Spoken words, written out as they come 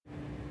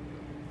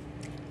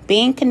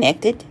being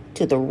connected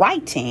to the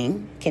right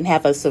team can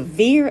have a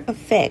severe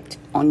effect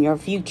on your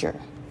future.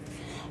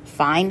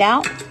 Find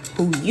out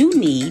who you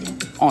need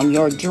on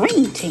your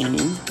dream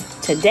team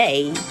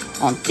today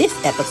on this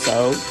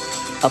episode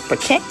of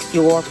Protect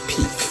Your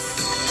Peace.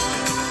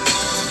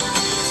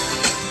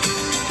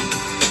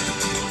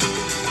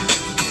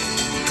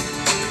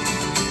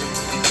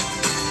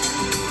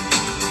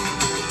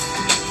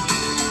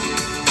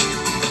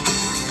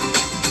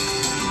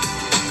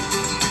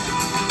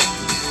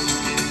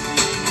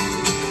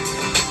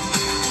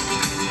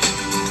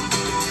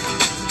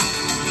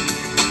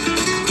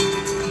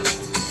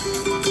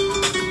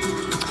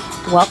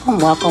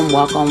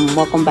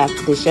 Welcome back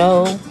to the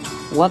show.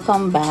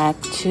 Welcome back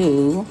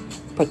to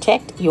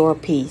Protect Your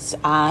Peace.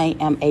 I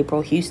am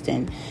April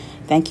Houston.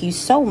 Thank you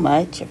so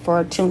much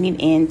for tuning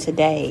in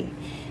today.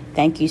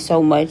 Thank you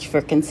so much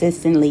for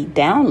consistently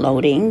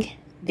downloading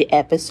the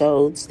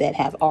episodes that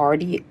have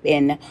already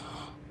been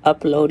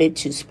uploaded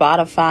to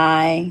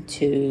Spotify,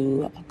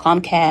 to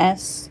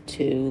Comcast,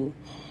 to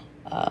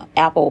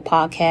Apple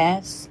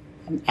Podcasts,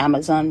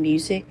 Amazon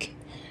Music,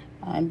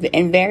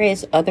 and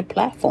various other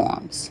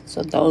platforms.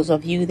 So those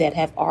of you that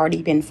have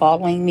already been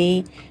following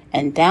me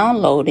and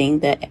downloading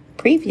the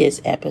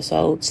previous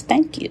episodes,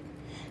 thank you.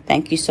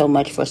 Thank you so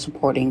much for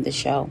supporting the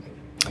show.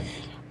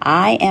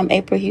 I am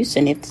April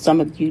Houston. If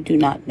some of you do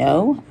not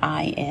know,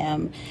 I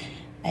am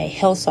a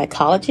health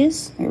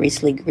psychologist, a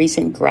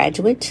recent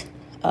graduate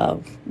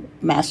of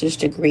master's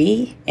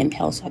degree in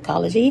health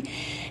psychology,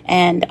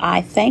 and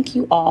I thank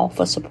you all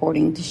for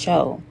supporting the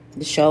show.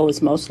 The show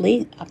is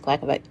mostly,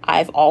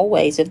 I've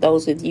always, if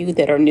those of you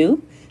that are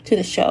new to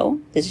the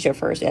show, this is your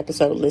first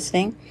episode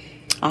listening,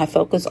 I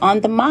focus on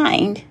the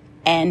mind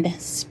and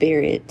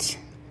spirit.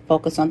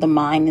 Focus on the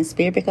mind and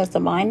spirit because the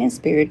mind and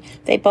spirit,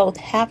 they both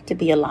have to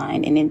be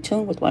aligned and in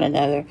tune with one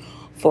another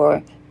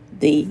for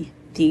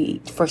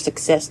for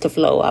success to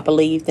flow. I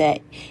believe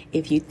that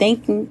if you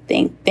thinking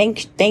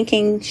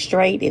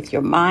straight, if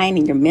your mind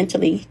and you're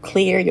mentally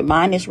clear, your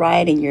mind is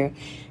right, and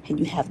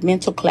you have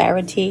mental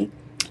clarity,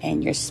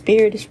 and your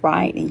spirit is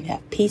right, and you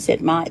have peace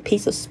at mind,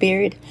 peace of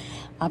spirit,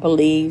 I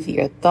believe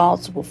your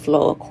thoughts will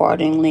flow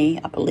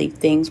accordingly. I believe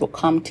things will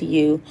come to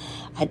you.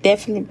 I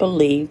definitely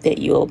believe that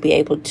you'll be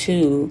able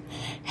to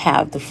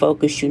have the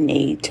focus you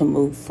need to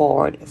move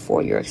forward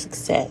for your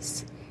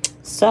success.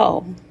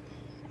 So,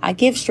 I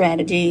give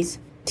strategies,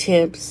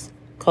 tips,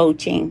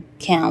 coaching,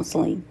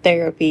 counseling,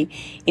 therapy,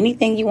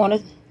 anything you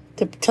want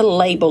to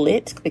label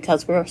it,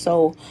 because we're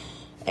so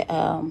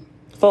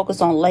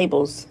focused on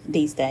labels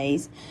these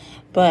days.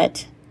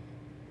 But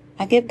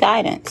I give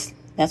guidance.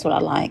 That's what I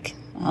like.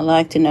 I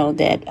like to know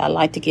that I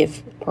like to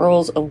give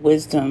pearls of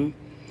wisdom,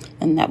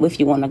 and that if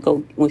you want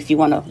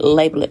to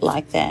label it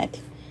like that,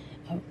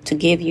 to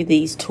give you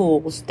these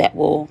tools that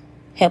will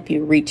help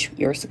you reach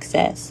your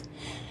success.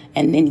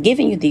 And in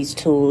giving you these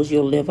tools,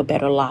 you'll live a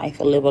better life,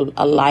 live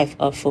a life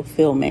of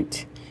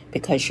fulfillment,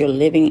 because you're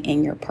living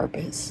in your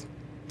purpose.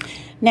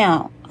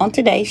 Now, on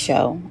today's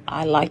show,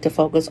 I like to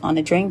focus on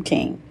the dream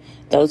team.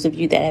 Those of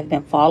you that have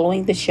been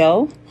following the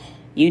show,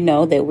 you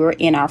know that we're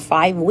in our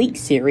 5-week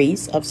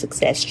series of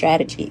success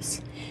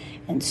strategies.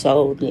 And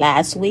so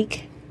last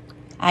week,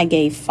 I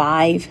gave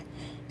 5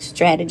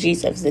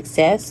 strategies of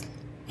success.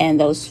 And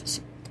those,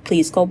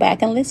 please go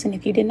back and listen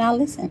if you did not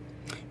listen.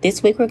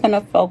 This week, we're going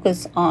to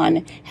focus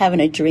on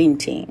having a dream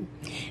team.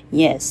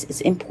 Yes,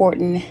 it's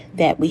important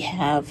that we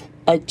have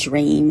a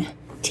dream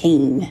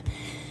team.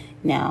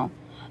 Now,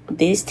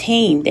 this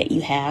team that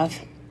you have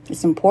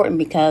is important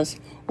because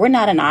we're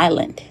not an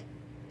island,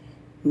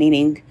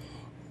 meaning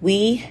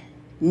we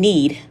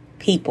need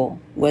people,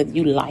 whether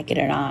you like it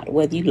or not,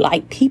 whether you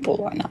like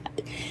people or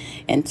not.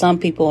 And some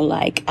people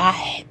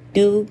I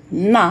do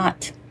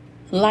not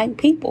like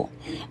people.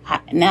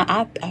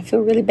 I feel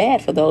really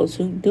bad for those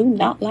who do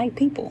not like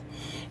people,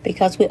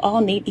 because we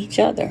all need each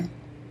other.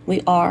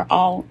 We are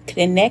all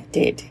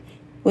connected.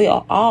 We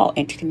are all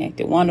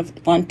interconnected,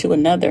 one to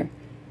another.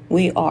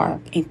 We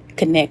are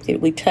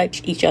connected. We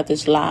touch each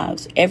other's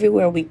lives.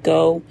 Everywhere we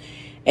go,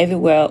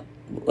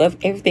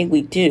 everything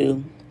we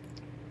do,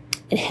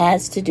 it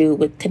has to do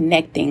with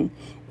connecting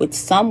with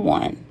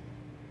someone,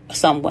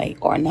 some way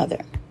or another.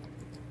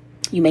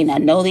 You may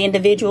not know the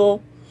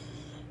individual.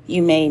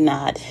 You may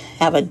not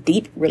have a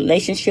deep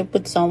relationship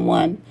with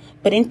someone,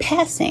 but in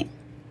passing,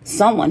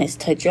 someone has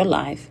touched your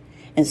life,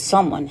 and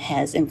someone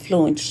has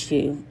influenced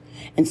you,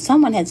 and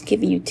someone has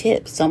given you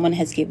tips. Someone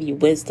has given you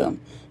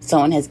wisdom.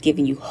 Someone has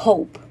given you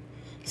hope.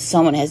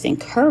 Someone has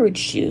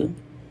encouraged you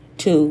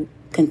to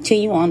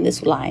continue on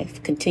this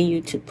life,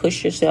 continue to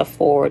push yourself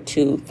forward,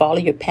 to follow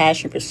your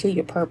passion, pursue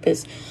your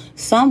purpose.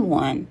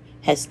 Someone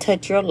has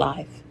touched your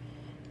life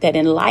that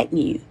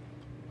enlightened you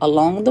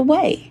along the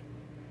way,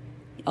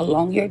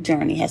 along your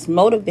journey, has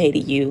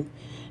motivated you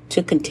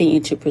to continue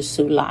to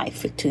pursue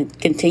life, to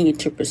continue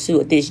to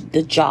pursue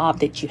the job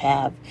that you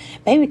have,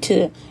 maybe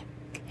to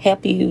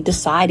help you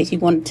decide if you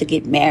wanted to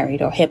get married,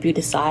 or help you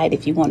decide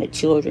if you wanted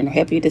children, or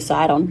help you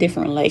decide on a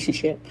different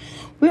relationship.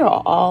 We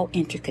are all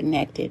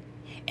interconnected,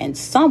 and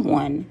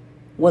someone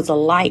was a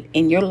light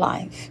in your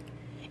life,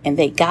 and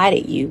they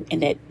guided you in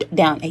that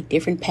down a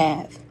different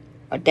path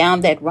or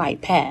down that right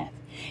path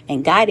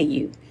and guided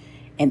you,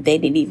 and they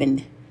didn't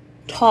even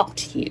talk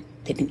to you.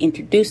 They didn't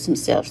introduce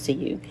themselves to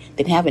you.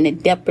 They didn't have an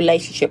in-depth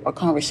relationship or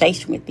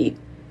conversation with you.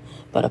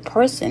 But a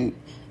person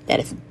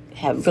that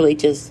have really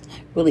just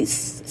really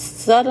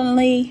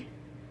suddenly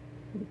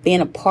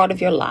been a part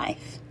of your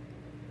life,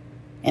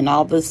 and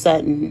all of a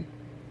sudden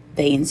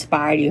they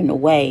inspired you in a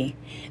way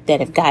that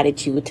have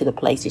guided you to the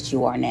place that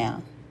you are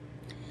now.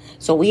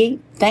 So we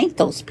thank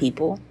those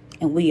people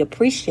and we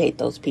appreciate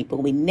those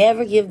people. We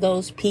never give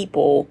those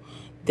people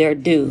their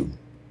due.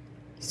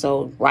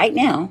 So right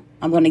now,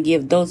 I'm going to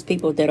give those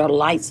people that are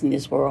lights in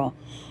this world,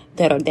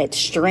 that are that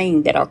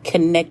string that are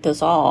connect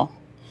us all.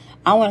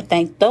 I want to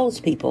thank those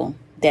people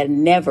that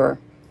never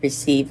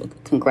receive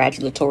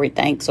congratulatory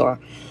thanks or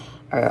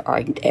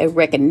a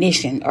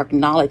recognition or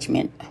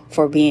acknowledgement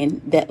for being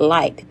that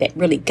light that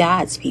really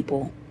guides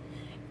people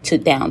to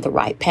down the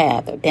right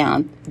path or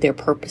down their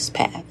purpose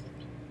path.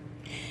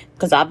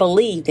 Because I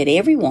believe that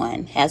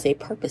everyone has a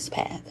purpose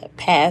path, a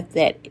path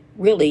that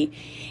really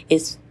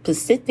is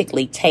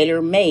specifically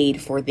tailor-made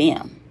for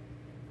them.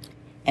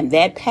 And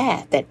that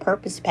path, that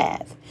purpose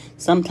path,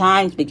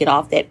 sometimes we get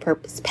off that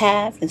purpose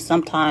path, and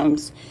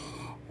sometimes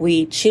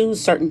we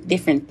choose certain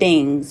different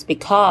things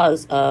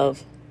because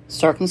of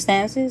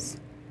circumstances.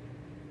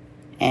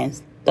 And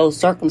those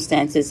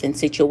circumstances and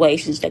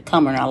situations that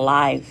come in our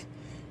life,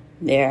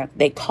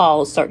 they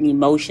cause certain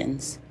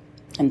emotions.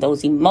 And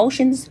those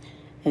emotions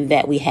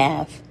that we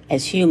have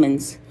as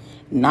humans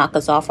knock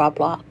us off our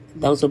block.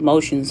 Those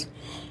emotions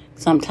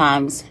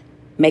sometimes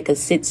make us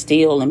sit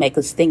still and make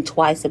us think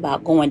twice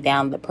about going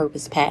down the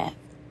purpose path.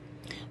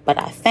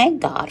 But I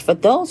thank God for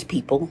those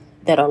people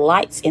that are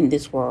lights in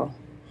this world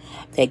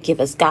that give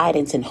us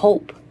guidance and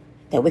hope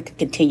that we can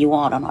continue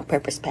on our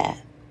purpose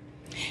path.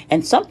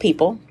 And some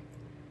people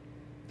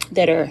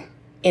that are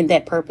in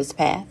that purpose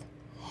path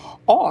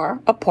are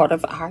a part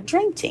of our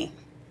dream team.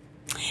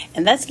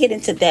 And let's get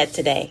into that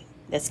today.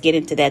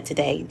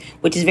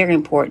 Which is very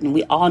important.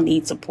 We all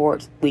need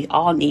support. We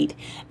all need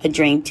a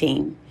dream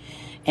team.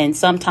 And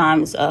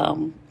sometimes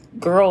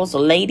girls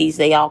or ladies,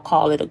 they all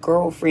call it a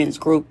girlfriends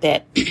group,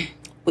 that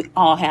we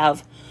all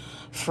have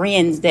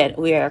friends that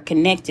we are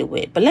connected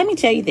with. But let me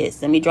tell you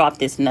this. Let me drop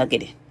this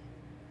nugget.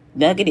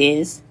 Nugget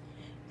is,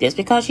 just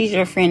because she's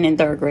your friend in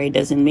third grade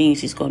doesn't mean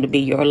she's going to be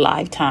your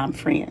lifetime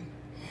friend.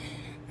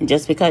 And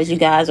just because you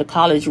guys are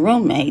college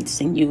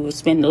roommates and you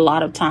spend a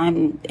lot of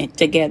time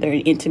together,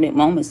 intimate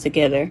moments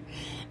together,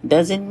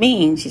 doesn't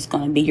mean she's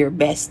going to be your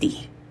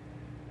bestie.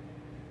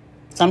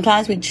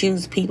 Sometimes we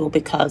choose people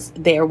because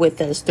they're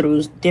with us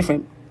through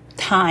different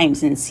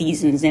times and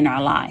seasons in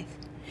our life.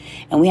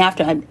 And we have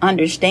to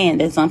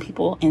understand that some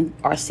people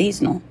are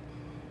seasonal.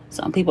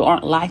 Some people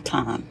aren't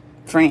lifetime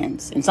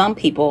friends. And some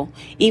people,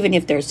 even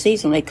if they're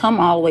seasonal, they come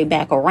all the way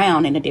back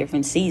around in a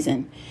different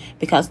season,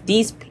 because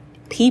these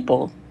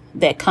people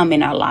that come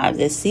in our lives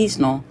as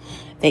seasonal,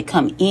 they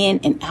come in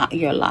and out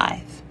your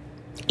life,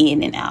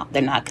 in and out.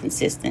 They're not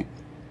consistent.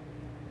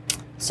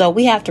 So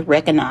we have to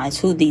recognize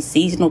who these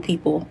seasonal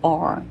people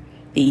are,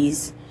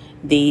 these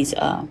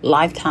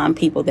lifetime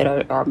people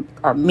that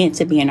are meant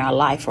to be in our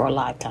life for a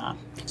lifetime.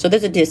 So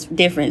there's a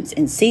difference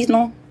in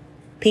seasonal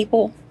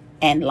people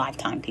and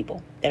lifetime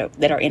people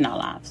that are in our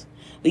lives.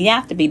 We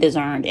have to be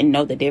discerned and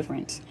know the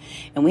difference.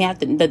 And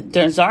the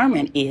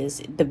discernment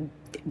is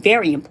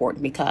very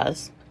important,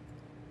 because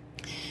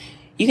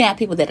you can have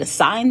people that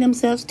assign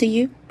themselves to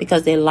you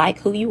because they like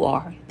who you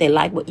are. They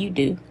like what you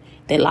do.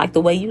 They like the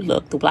way you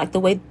look. They like the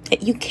way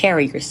that you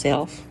carry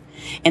yourself.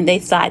 And they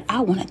decide, I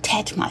want to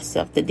attach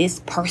myself to this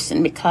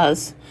person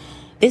because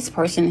this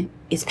person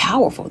is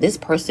powerful. This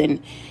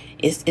person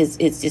is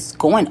just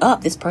going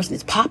up. This person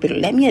is popular.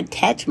 Let me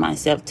attach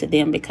myself to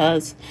them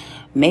because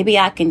maybe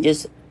I can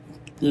just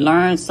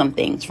learn some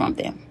things from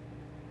them.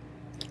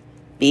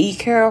 Be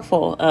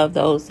careful of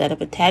those that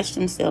have attached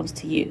themselves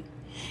to you,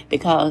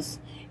 because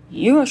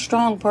you're a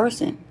strong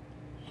person,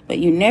 but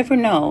you never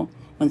know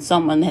when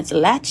someone has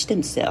latched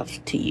themselves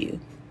to you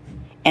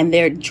and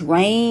they're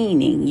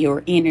draining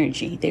your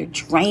energy. They're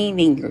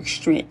draining your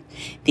strength.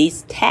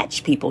 These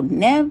attached people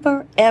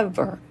never,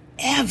 ever,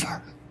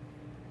 ever,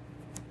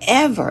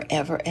 ever,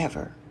 ever,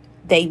 ever.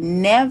 They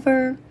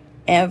never,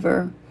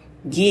 ever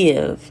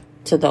give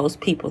to those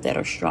people that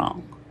are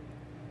strong.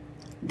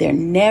 They're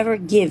never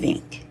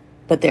giving,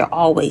 but they're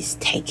always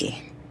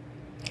taking.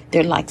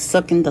 They're like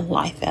sucking the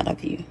life out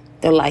of you.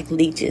 They're like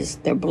leeches.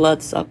 They're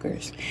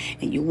bloodsuckers.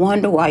 And you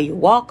wonder why you're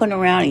walking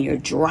around and you're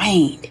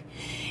drained.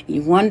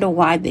 You wonder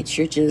why that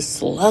you're just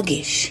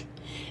sluggish.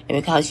 And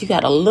because you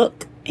got to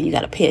look and you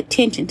got to pay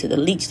attention to the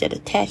leech that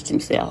attached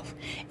himself.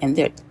 And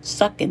they're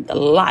sucking the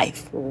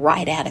life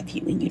right out of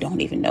you and you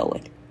don't even know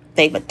it.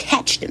 They've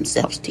attached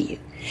themselves to you.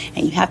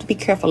 And you have to be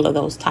careful of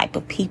those type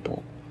of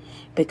people.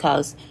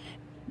 Because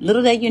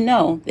little that you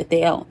know that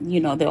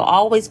they'll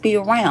always be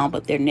around,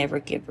 but they're never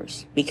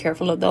givers. Be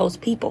careful of those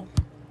people.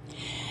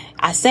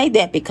 I say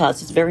that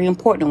because it's very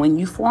important. When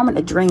you form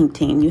a dream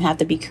team, you have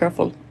to be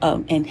careful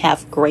and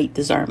have great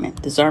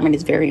discernment. Discernment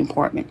is very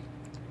important.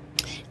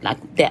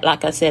 Like that,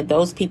 like I said,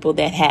 those people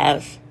that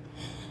have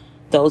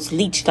those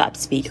leech type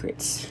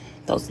spirits,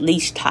 those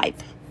leech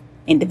type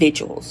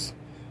individuals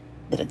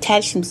that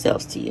attach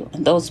themselves to you,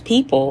 and those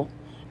people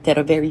that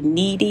are very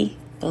needy,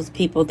 those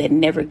people that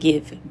never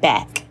give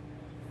back.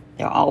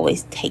 They're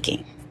always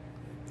taking.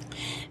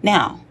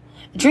 Now,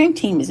 the dream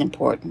team is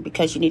important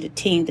because you need a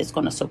team that's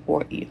going to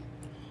support you.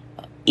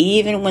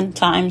 Even when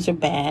times are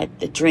bad,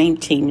 the dream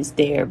team is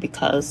there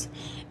because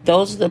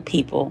those are the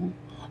people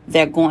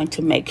that are going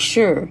to make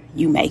sure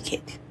you make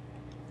it.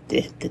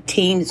 The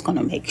team is going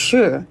to make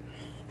sure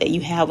that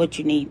you have what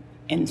you need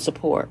in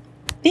support.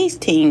 These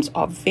teams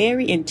are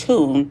very in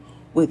tune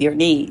with your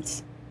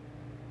needs.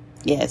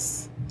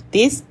 Yes,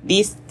 this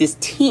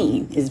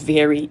team is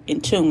very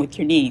in tune with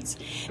your needs.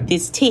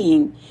 This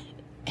team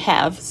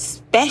have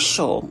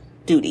special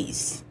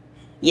duties.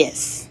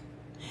 Yes,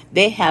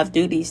 they have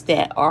duties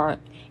that are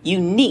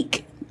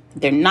unique.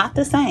 They're not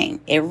the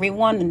same.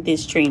 Everyone in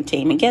this dream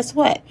team. And guess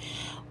what?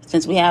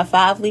 Since we have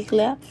 5 weeks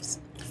left,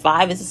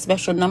 5 is a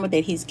special number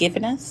that he's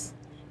given us.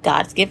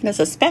 God's given us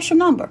a special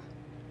number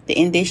to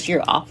end this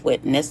year off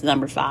with, and that's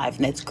number 5,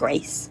 and that's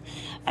grace.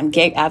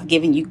 I've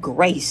given you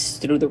grace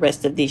through the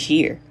rest of this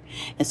year.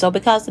 And so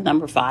because the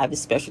number 5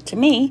 is special to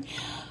me,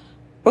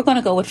 we're going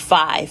to go with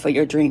 5 for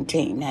your dream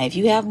team. Now, if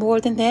you have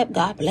more than that,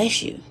 God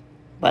bless you.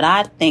 But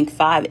I think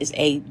 5 is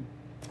a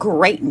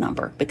great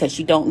number because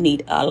you don't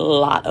need a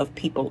lot of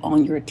people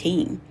on your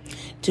team.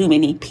 Too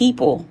many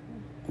people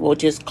will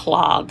just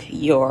clog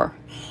your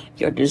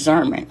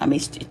discernment. I mean,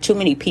 too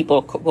many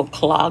people will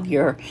clog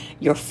your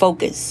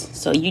focus.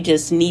 So you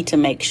just need to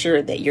make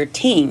sure that your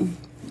team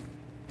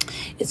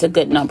is a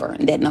good number,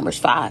 and that number's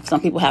 5.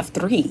 Some people have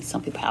 3,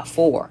 some people have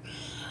 4.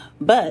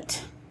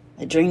 But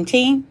a dream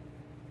team,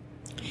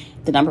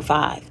 the number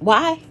 5.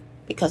 Why?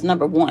 Because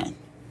number 1,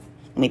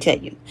 let me tell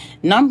you,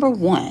 number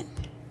one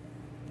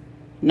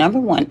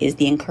is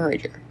the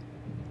encourager.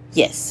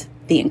 Yes,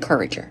 the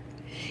encourager.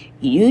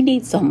 You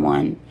need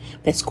someone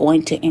that's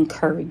going to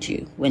encourage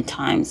you when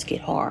times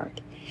get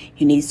hard.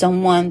 You need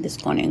someone that's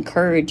going to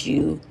encourage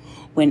you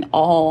when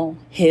all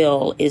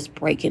hell is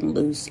breaking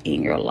loose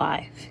in your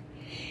life.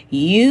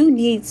 You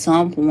need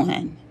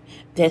someone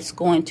that's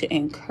going to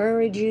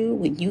encourage you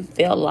when you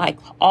feel like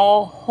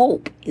all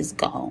hope is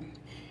gone.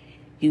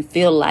 You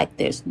feel like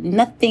there's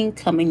nothing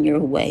coming your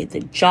way.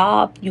 The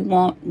job you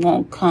want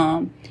won't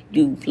come.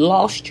 You've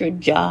lost your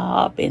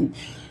job, and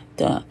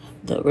the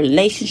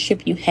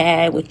relationship you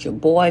had with your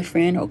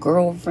boyfriend or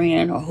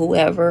girlfriend or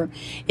whoever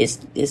is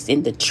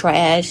in the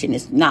trash, and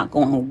it's not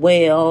going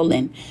well,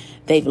 and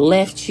they've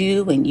left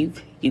you, and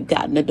you've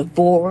gotten a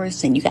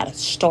divorce, and you got to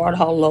start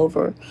all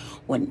over.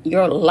 When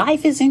your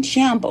life is in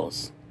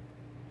shambles,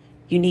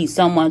 you need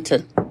someone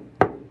to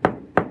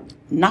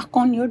knock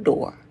on your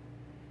door,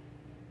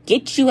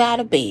 get you out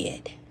of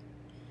bed,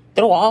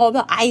 throw all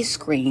the ice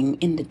cream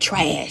in the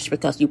trash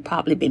because you've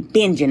probably been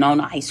binging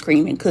on ice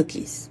cream and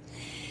cookies.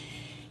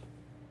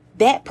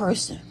 That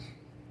person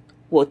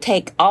will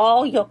take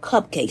all your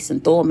cupcakes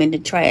and throw them in the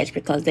trash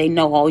because they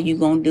know all you're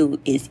going to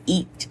do is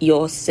eat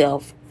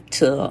yourself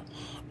to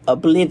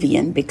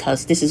oblivion,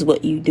 because this is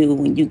what you do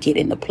when you get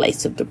in a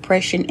place of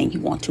depression and you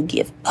want to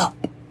give up.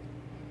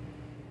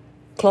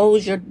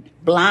 Close your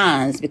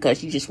blinds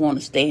because you just want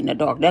to stay in the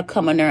dark. They'll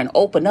come in there and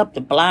open up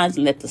the blinds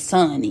and let the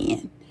sun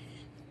in.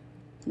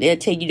 They'll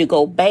tell you to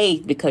go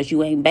bathe because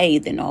you ain't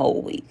bathed in the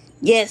whole week.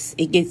 Yes,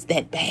 it gets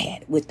that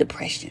bad with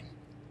depression.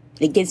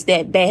 It gets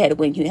that bad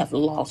when you have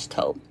lost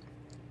hope.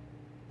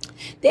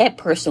 That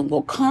person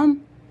will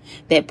come.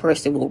 That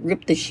person will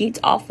rip the sheets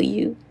off of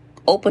you,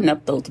 open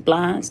up those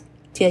blinds,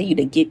 tell you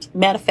to get,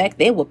 matter of fact,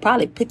 they will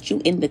probably put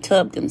you in the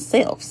tub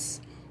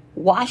themselves.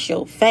 Wash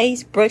your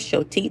face, brush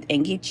your teeth,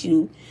 and get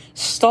you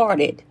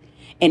started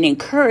and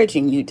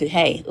encouraging you to,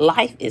 hey,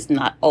 life is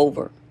not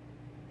over.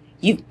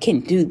 You can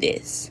do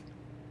this.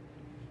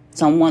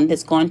 Someone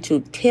that's going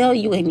to tell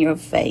you in your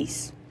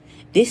face,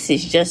 this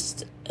is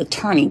just a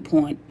turning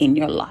point in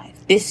your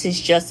life. This is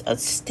just a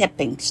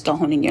stepping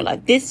stone in your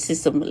life. This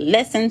is some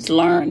lessons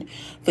learned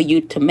for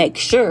you to make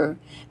sure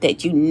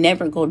that you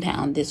never go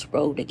down this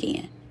road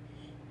again.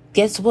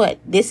 Guess what?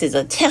 This is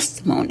a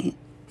testimony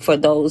for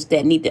those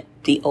that need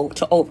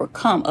to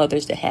overcome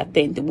others that have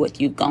been through what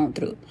you've gone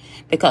through.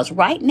 Because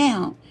right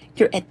now,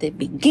 you're at the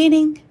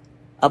beginning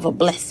of a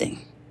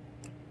blessing.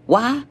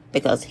 Why?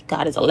 Because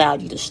God has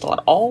allowed you to start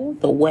all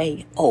the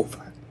way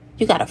over.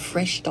 You got a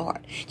fresh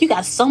start. You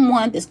got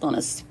someone that's going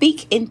to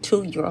speak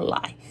into your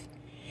life.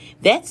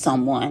 That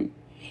someone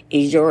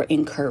is your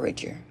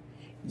encourager.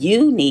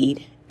 You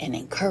need an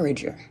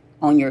encourager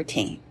on your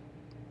team.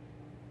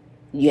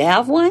 You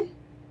have one?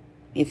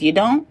 If you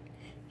don't,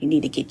 you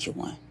need to get you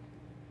one.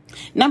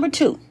 Number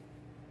 2,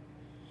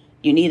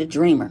 you need a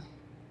dreamer.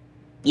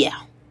 Yeah.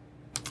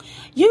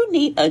 You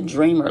need a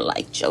dreamer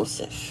like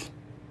Joseph.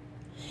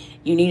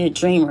 You need a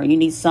dreamer. You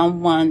need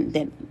someone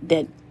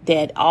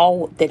that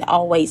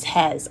always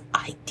has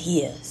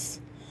ideas.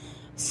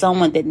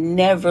 Someone that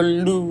never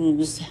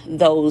lose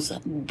those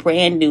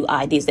brand new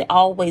ideas. They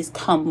always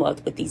come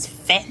up with these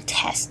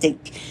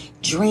fantastic,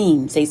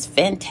 dreams, these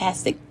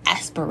fantastic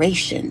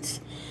aspirations.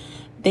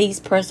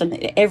 These person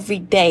every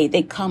day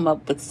they come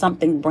up with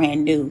something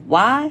brand new.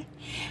 Why?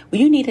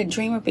 Well, you need a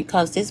dreamer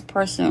because this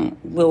person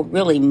will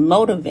really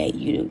motivate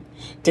you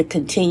to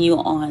continue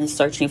on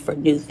searching for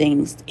new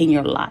things in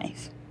your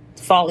life.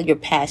 Follow your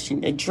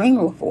passion. The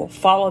dreamer will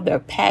follow their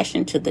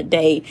passion to the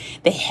day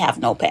they have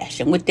no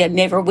passion, which they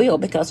never will,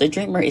 because the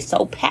dreamer is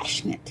so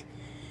passionate.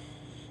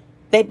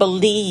 They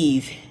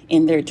believe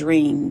in their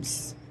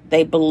dreams.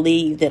 They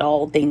believe that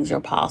all things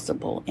are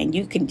possible. And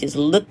you can just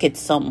look at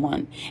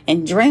someone.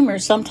 And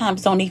dreamers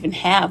sometimes don't even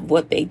have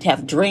what they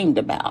have dreamed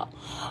about.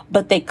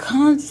 But they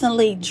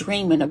constantly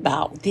dreaming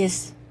about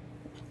this.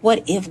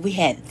 What if we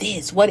had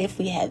this? What if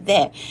we had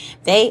that?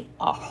 They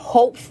are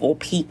hopeful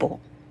people.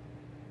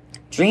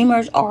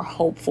 Dreamers are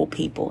hopeful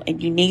people.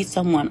 And you need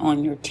someone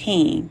on your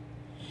team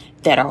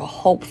that are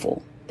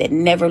hopeful, that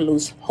never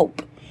lose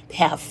hope.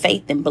 Have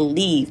faith and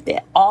believe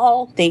that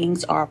all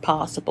things are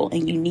possible,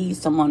 and you need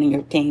someone in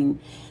your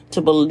team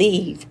to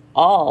believe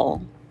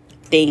all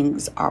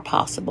things are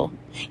possible.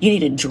 You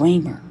need a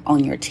dreamer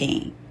on your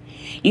team.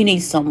 You need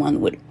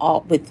someone with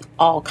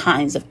all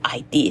kinds of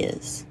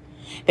ideas,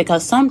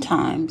 because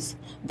sometimes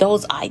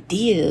those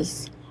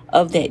ideas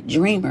of that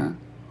dreamer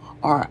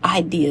are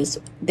ideas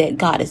that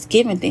God has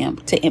given them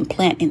to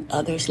implant in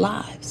others'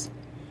 lives.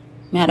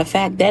 Matter of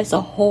fact, that's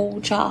a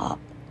whole job.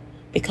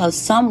 Because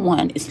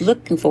someone is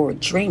looking for a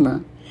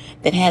dreamer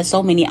that has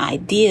so many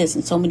ideas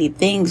and so many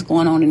things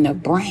going on in their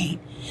brain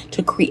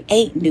to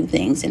create new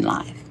things in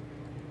life,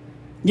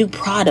 new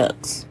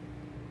products,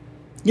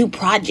 new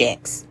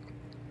projects.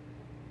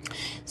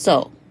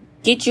 So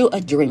get you a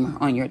dreamer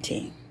on your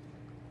team.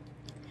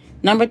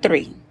 Number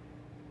 3,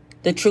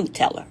 the truth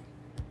teller.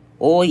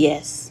 Oh,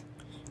 yes,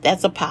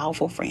 that's a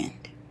powerful friend.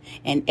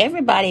 And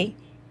everybody,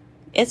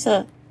 it's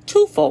a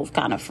twofold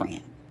kind of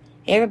friend.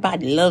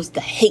 Everybody loves to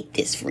hate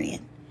this friend.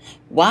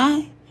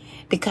 Why?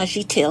 Because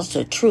she tells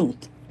the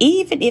truth,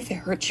 even if it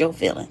hurts your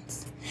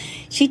feelings.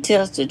 She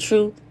tells the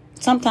truth,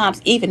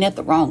 sometimes even at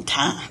the wrong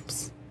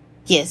times.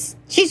 Yes,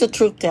 she's a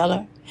truth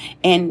teller,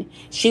 and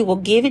she will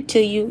give it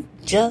to you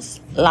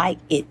just like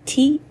it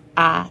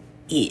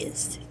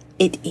is.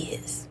 It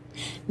is.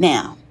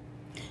 Now,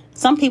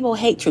 some people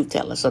hate truth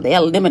tellers, so they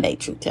eliminate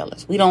truth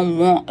tellers. We don't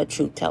want a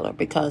truth teller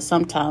because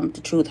sometimes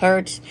the truth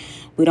hurts.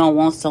 We don't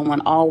want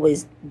someone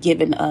always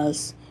giving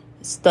us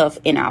stuff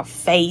in our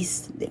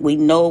face. We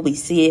know, we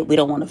see it. We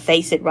don't want to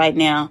face it right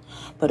now.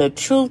 But a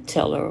truth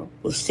teller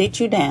will sit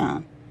you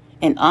down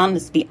and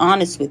be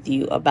honest with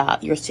you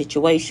about your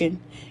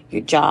situation,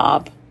 your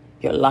job,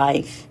 your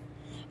life.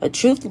 A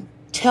truth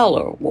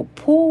teller will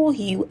pull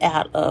you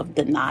out of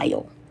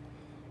denial.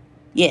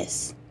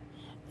 Yes,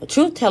 a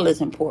truth teller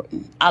is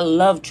important. I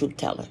love truth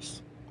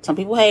tellers. Some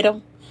people hate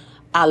them.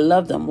 I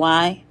love them.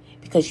 Why?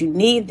 Because you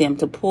need them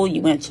to pull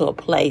you into a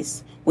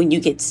place when you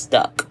get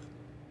stuck.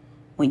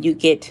 When you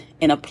get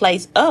in a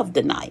place of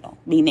denial,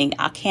 meaning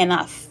I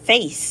cannot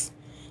face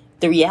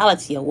the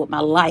reality of what my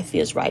life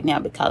is right now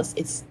because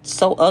it's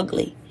so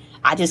ugly.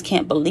 I just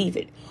can't believe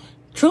it.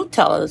 Truth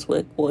tellers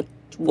will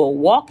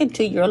walk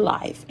into your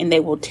life and they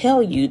will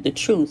tell you the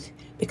truth,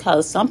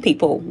 because some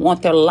people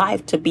want their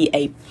life to be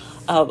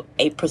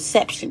a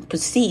perception,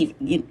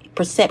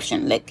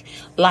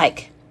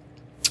 like,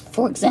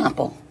 for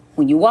example,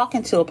 when you walk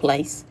into a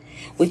place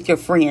with your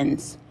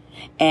friends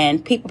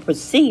and people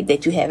perceive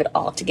that you have it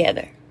all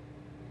together.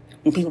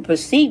 When people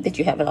perceive that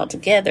you have it all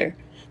together,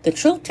 the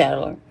truth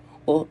teller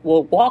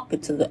will walk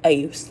into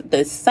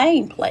the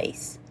same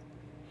place,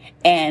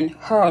 and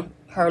her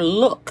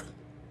look,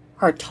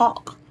 her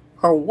talk,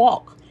 her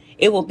walk,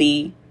 it will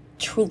be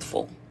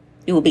truthful.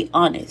 It will be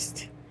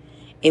honest.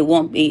 It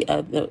won't be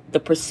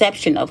the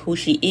perception of who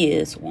she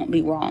is won't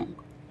be wrong.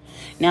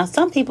 Now,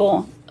 some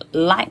people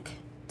like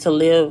to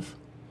live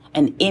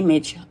an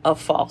image of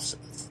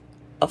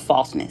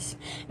falseness.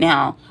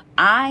 Now,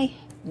 I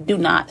do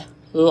not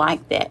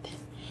like that,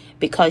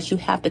 because you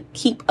have to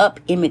keep up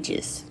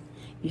images.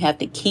 You have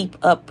to keep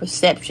up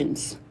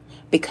perceptions,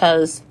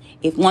 because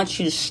if once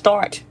you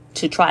start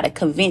to try to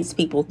convince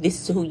people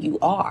this is who you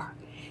are,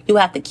 you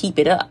have to keep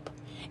it up.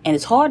 And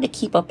it's hard to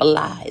keep up a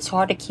lie. It's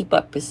hard to keep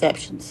up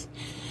perceptions.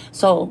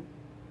 So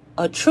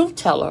a truth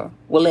teller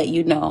will let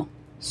you know,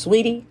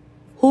 sweetie,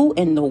 who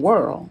in the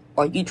world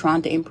are you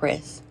trying to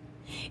impress?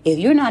 If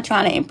you're not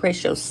trying to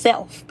impress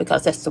yourself,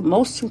 because that's the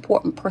most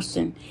important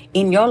person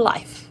in your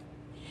life,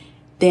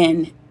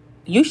 then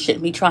you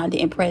shouldn't be trying to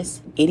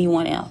impress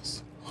anyone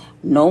else.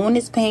 No one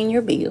is paying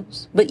your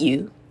bills but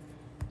you.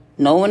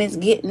 No one is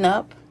getting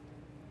up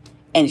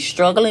and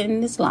struggling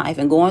in this life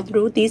and going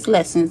through these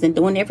lessons and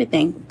doing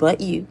everything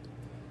but you.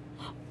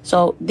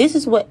 So this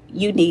is what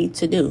you need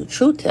to do.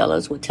 Truth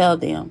tellers will tell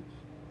them,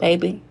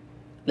 baby,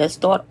 let's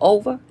start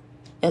over.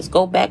 Let's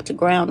go back to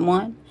ground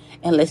one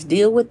and let's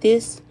deal with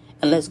this.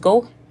 And let's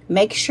go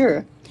make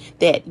sure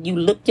that you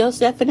look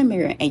yourself in the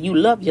mirror and you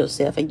love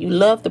yourself and you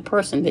love the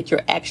person that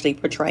you're actually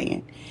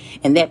portraying.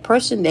 And that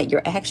person that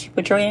you're actually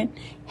portraying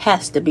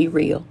has to be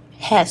real,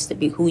 has to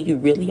be who you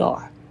really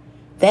are.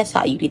 That's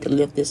how you need to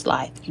live this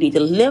life. You need to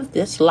live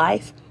this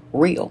life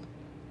real.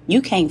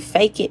 You can't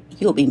fake it.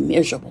 You'll be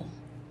miserable.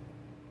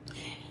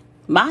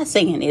 My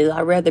saying is,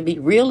 I'd rather be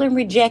real and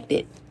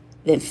rejected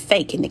than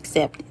fake and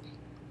accepted.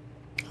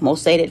 I'm going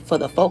to say that for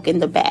the folk in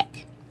the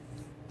back.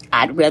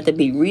 I'd rather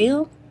be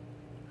real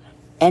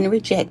and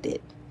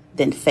rejected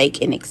than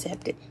fake and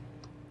accepted.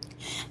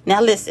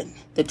 Now listen,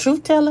 the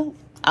truth teller,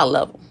 I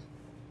love them.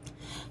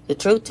 The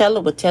truth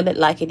teller will tell it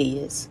like it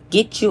is.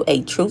 Get you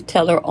a truth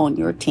teller on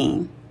your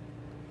team.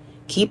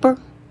 Keep her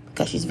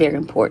because she's very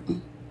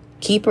important.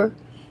 Keep her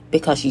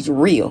because she's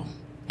real.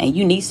 And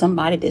you need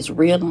somebody that's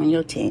real on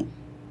your team.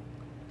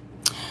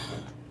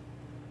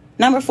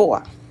 Number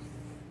four,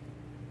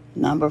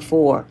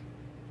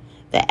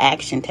 the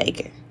action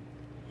taker.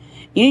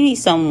 You need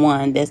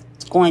someone that's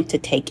going to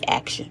take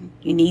action.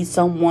 You need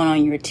someone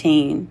on your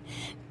team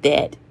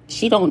that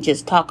she don't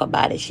just talk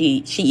about it.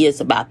 She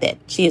is about that.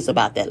 She is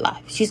about that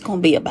life. She's going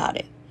to be about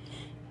it.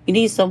 You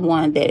need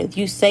someone that if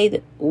you say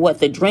that what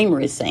the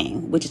dreamer is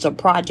saying, which is a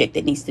project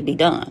that needs to be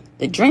done,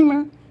 the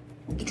dreamer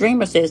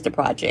says the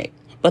project,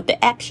 but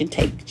the action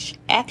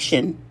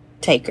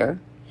taker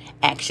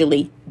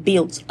actually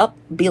builds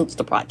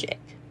the project.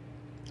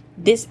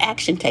 This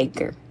action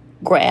taker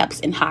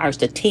grabs and hires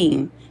the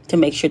team to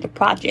make sure the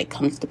project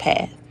comes to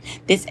pass.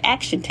 This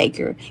action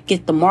taker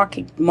gets the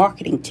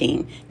marketing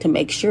team to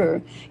make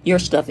sure your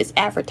stuff is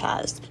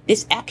advertised.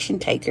 This action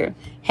taker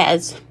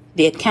has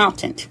the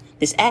accountant.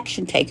 This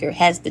action taker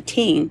has the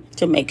team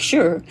to make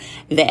sure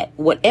that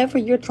whatever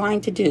you're trying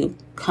to do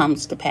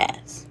comes to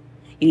pass.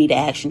 You need an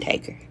action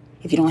taker.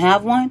 If you don't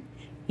have one,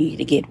 you need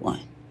to get one.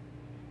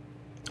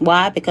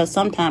 Why? Because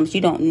sometimes you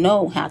don't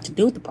know how to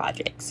do the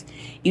projects.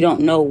 You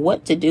don't know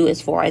what to do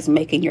as far as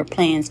making your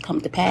plans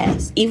come to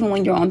pass, even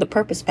when you're on the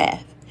purpose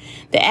path.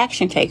 The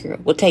action taker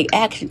will take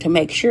action to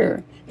make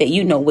sure that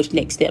you know which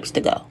next steps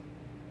to go.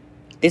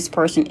 This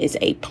person is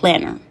a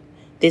planner.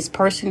 This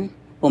person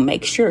will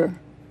make sure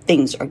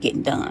things are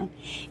getting done.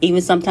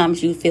 Even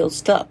sometimes you feel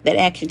stuck. That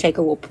action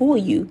taker will pull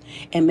you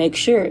and make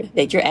sure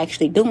that you're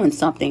actually doing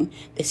something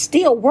that's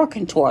still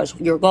working towards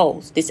your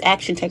goals. This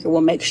action taker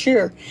will make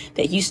sure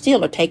that you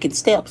still are taking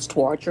steps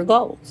towards your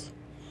goals.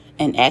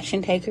 An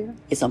action taker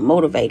is a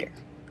motivator.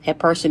 That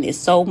person is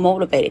so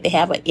motivated. They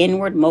have an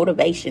inward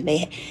motivation.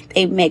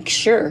 They make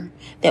sure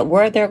that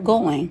where they're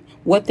going,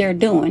 what they're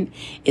doing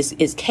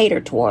is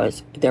catered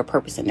towards their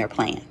purpose and their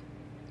plan.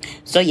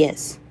 So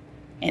yes,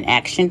 an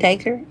action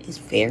taker is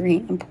very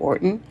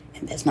important,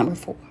 and that's number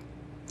 4.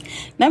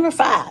 Number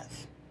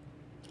 5,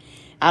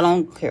 I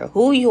don't care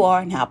who you are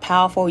and how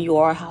powerful you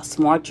are, how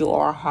smart you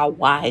are, how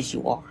wise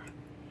you are.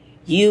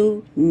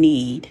 You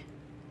need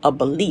a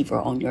believer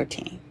on your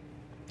team.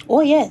 Oh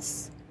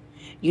yes.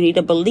 You need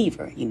a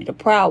believer. You need a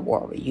proud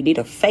warrior. You need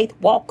a faith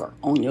walker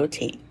on your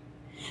team.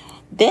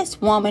 This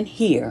woman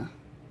here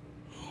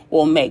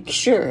will make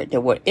sure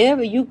that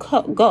wherever you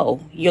go,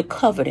 you're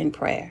covered in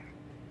prayer.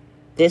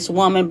 This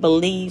woman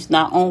believes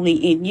not only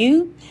in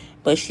you,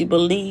 but she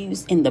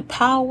believes in the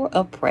power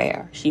of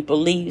prayer. She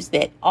believes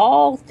that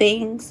all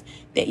things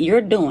that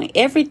you're doing,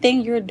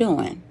 everything you're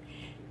doing,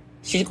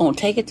 she's going to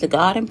take it to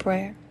God in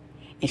prayer.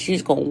 And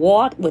she's going to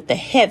walk with the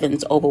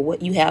heavens over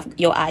what you have,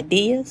 your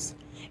ideas,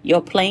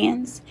 your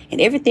plans,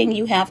 and everything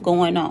you have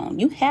going on.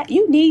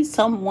 You need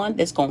someone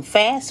that's going to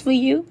fast for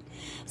you.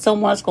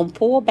 Someone's going to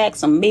pull back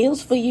some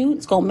meals for you.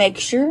 It's going to make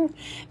sure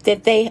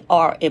that they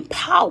are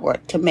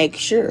empowered to make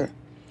sure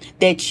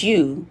that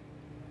you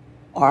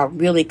are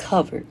really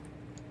covered.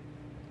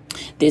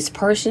 This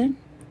person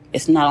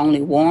is not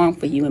only warm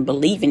for you and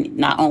believing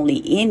not only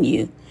in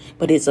you,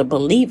 but is a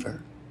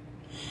believer.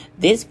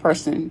 This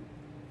person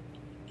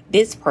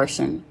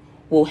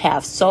will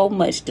have so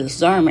much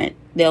discernment,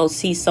 they'll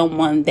see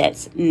someone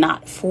that's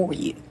not for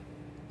you.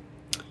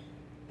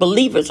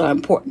 Believers are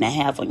important to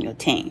have on your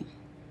team.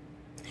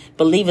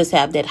 Believers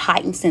have that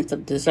heightened sense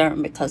of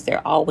discernment because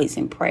they're always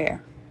in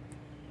prayer.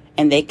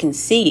 And they can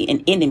see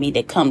an enemy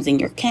that comes in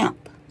your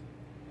camp.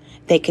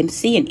 They can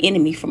see an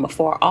enemy from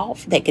afar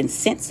off. They can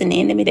sense an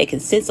enemy. They can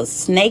sense a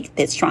snake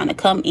that's trying to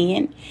come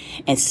in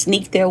and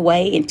sneak their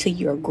way into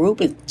your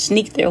group and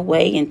sneak their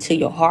way into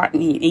your heart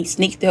and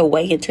sneak their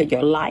way into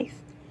your life.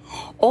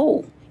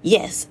 Oh,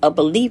 yes, a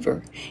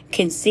believer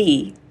can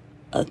see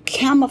a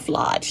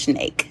camouflage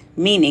snake,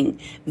 meaning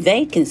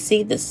they can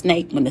see the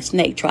snake when the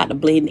snake try to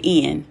blend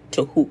in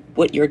to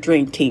what your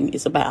dream team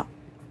is about.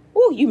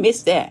 Oh, you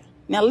missed that.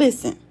 Now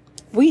listen,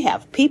 we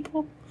have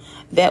people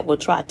that will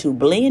try to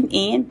blend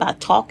in by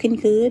talking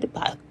good,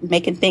 by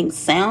making things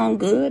sound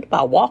good,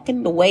 by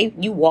walking the way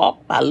you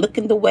walk, by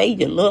looking the way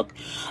you look,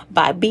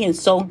 by being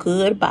so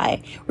good,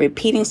 by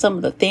repeating some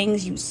of the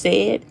things you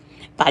said,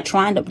 by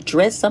trying to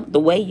dress up the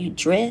way you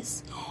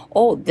dress.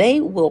 Oh, they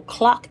will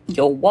clock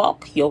your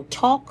walk, your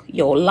talk,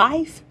 your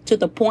life to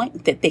the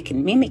point that they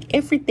can mimic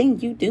everything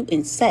you do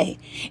and say.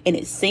 And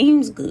it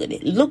seems good.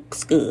 It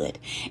looks good.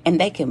 And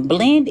they can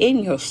blend in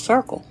your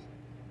circle.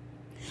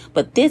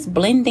 But this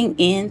blending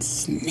in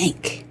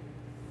snake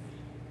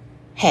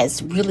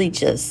has really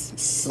just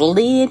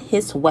slid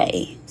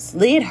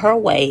her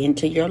way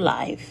into your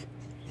life.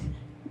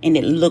 And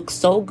it looks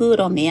so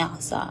good on the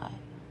outside.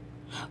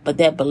 But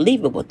that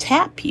believer will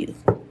tap you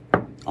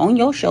on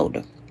your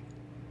shoulder,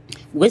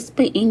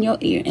 whisper in your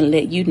ear, and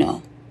let you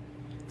know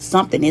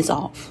something is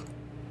off.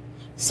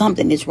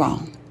 Something is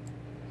wrong.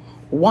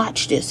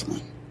 Watch this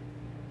one.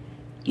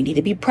 You need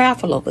to be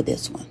prayerful over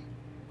this one.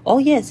 Oh,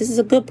 yes, this is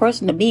a good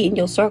person to be in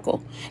your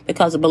circle,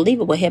 because a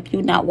believer will help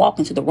you not walk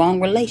into the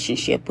wrong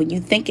relationship. When you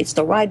think it's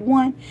the right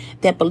one,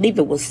 that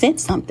believer will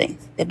sense something.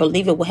 That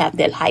believer will have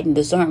that heightened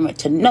discernment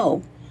to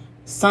know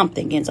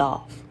something is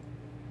off.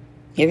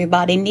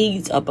 Everybody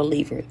needs a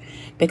believer,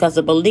 because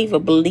a believer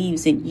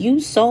believes in you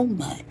so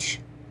much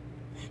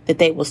that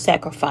they will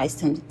sacrifice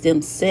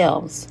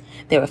themselves.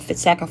 They will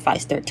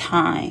sacrifice their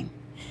time.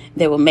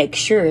 They will make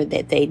sure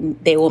that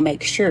they will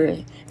make sure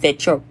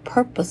that your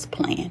purpose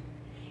plan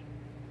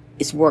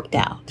is worked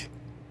out.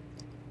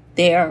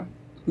 They're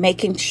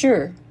making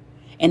sure,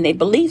 and they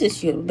believe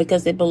it's you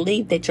because they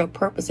believe that your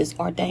purpose is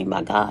ordained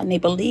by God, and they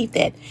believe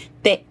that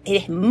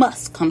it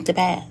must come to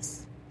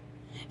pass.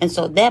 And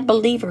so that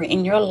believer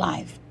in your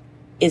life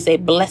is a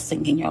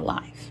blessing in your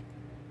life.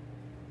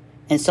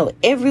 And so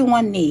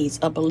everyone needs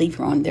a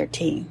believer on their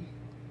team,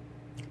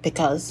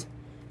 because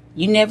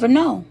you never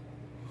know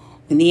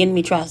when the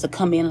enemy tries to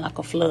come in like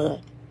a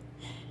flood.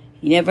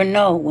 You never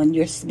know when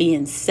you're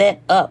being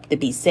set up to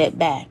be set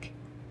back.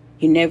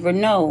 You never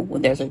know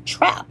when there's a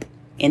trap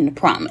in the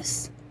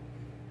promise.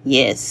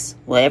 Yes,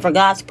 whatever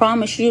God's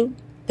promised you,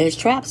 there's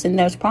traps and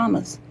there's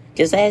promise.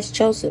 Just ask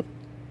Joseph.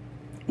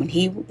 When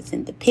he was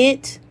in the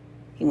pit,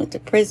 he went to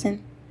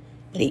prison,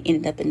 but he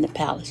ended up in the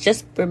palace.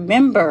 Just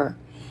remember,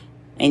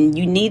 and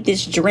you need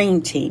this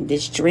dream team.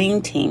 This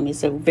dream team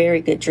is a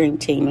very good dream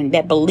team, and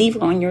that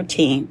believer on your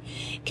team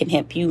can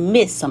help you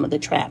miss some of the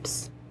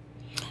traps.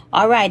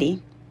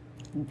 Alrighty,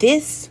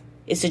 this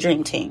is the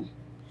dream team.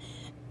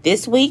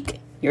 This week,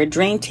 your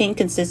dream team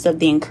consists of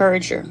the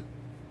encourager,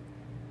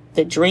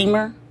 the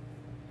dreamer,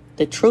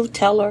 the truth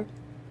teller,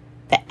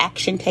 the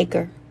action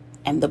taker,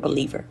 and the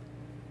believer.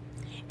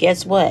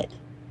 Guess what?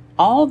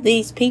 All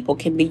these people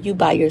can be you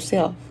by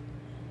yourself.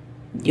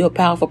 You're a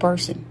powerful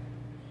person.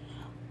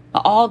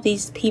 All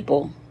these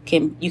people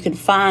you can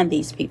find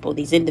these people,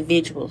 these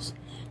individuals.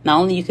 Not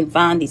only you can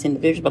find these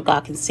individuals, but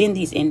God can send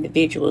these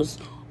individuals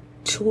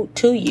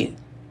to you.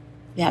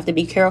 You have to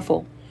be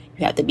careful.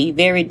 You have to be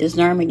very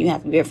discerning. You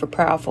have to be very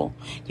powerful.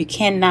 You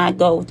cannot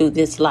go through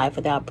this life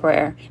without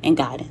prayer and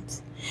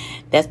guidance.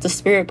 That's the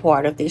spirit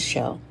part of this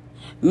show.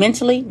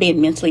 Mentally,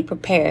 being mentally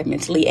prepared,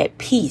 mentally at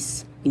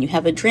peace. When you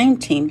have a dream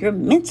team, you're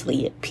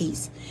mentally at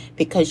peace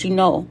because you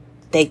know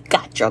they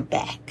got your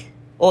back.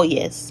 Oh,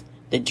 yes,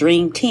 the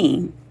dream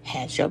team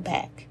has your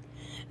back.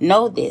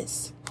 Know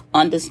this.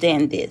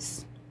 Understand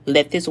this.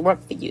 Let this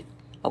work for you.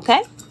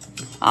 Okay?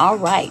 All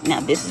right. Now,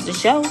 this is the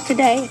show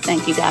today.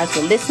 Thank you guys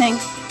for listening.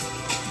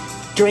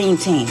 Dream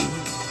Team.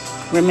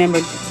 Remember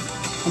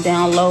to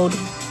download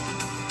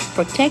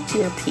Protect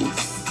Your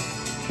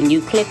Peace. When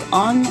you click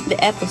on the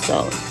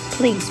episode,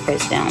 please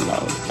press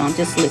download. Don't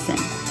just listen.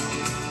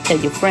 Tell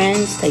your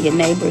friends, tell your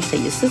neighbors, tell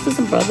your sisters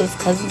and brothers,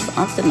 cousins,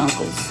 aunts and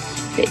uncles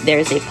that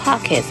there's a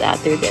podcast out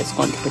there that's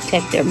going to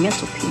protect their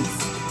mental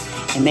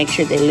peace and make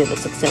sure they live a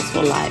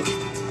successful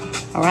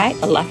life. All right?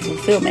 A life of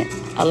fulfillment,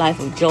 a life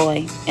of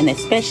joy, and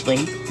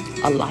especially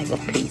a life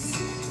of peace.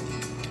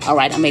 All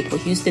right, I'm April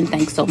Houston.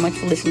 Thanks so much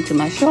for listening to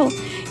my show.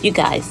 You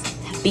guys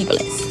be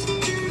blessed.